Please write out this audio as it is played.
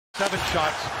7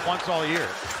 shots once all year.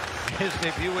 His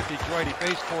debut with Detroit, he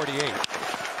faced 48.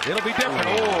 It'll be different.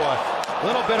 Oh, a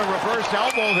little bit of reverse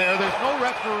elbow there. There's no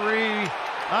referee.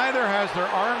 Neither has their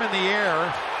arm in the air.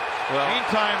 Well,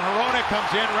 meantime, Hronek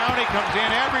comes in, Rowney comes in,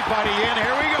 everybody in.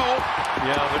 Here we go.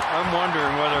 Yeah, but I'm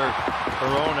wondering whether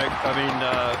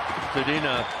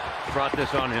Zadina brought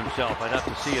this on himself. I'd have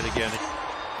to see it again.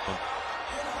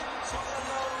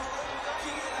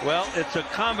 Well, it's a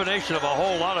combination of a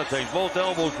whole lot of things. Both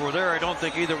elbows were there. I don't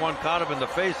think either one caught him in the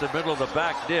face. The middle of the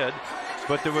back did.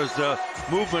 But there was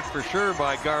movement for sure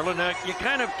by Garland. Now, you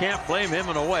kind of can't blame him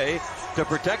in a way to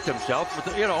protect himself.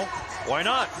 But, you know, why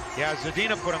not? Yeah,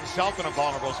 Zadina put himself in a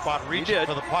vulnerable spot, reaching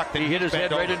for the puck. He hit his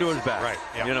head right into his back. Right.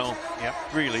 Yep. You know, yep.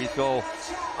 Really. So,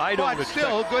 I don't But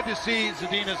still, good to see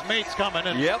Zadina's mates coming.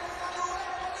 And yep.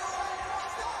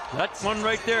 That one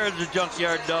right there is a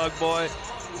junkyard dog, boy.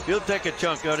 He'll take a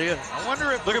chunk out of you. I wonder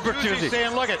if Bertuzzi's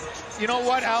saying, look, you know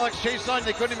what, Alex Chason,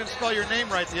 they couldn't even spell your name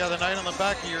right the other night on the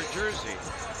back of your jersey.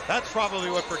 That's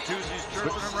probably what Bertuzzi's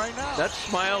chirping him right now. That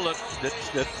smile that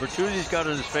Bertuzzi's got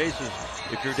on his face is,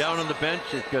 if you're down on the bench,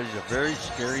 it's because he's a very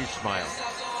scary smile.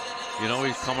 You know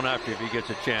he's coming after you if he gets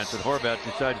a chance. And Horvat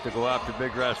decided to go after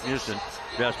Big Rasmussen.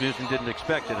 Rasmussen didn't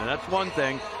expect it. And that's one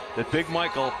thing that Big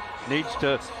Michael needs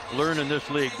to learn in this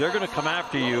league. They're going to come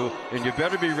after you, and you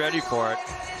better be ready for it.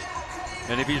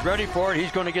 And if he's ready for it,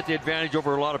 he's going to get the advantage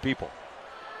over a lot of people.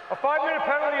 A 5-minute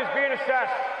penalty is being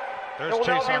assessed. There's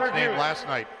Chason's name last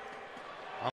night.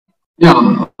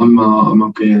 Yeah, I'm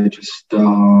okay. I just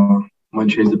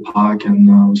went chase the puck and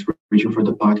was reaching for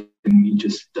the puck, and he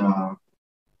just I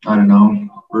don't know,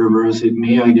 reverse hit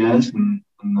me, I guess, and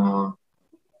I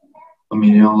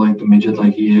mean, you know, like the midget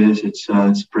like he is, it's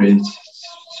pretty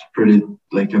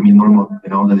like, I mean, normal, you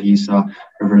know, that he's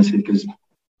reverse hit, because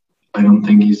I don't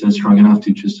think he's that strong enough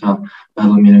to just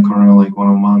battle me in a corner like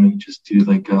one-on-one and just do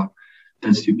like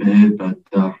that stupid hit. But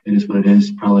it is what it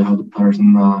is. Probably how the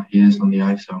person he is on the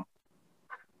ice. So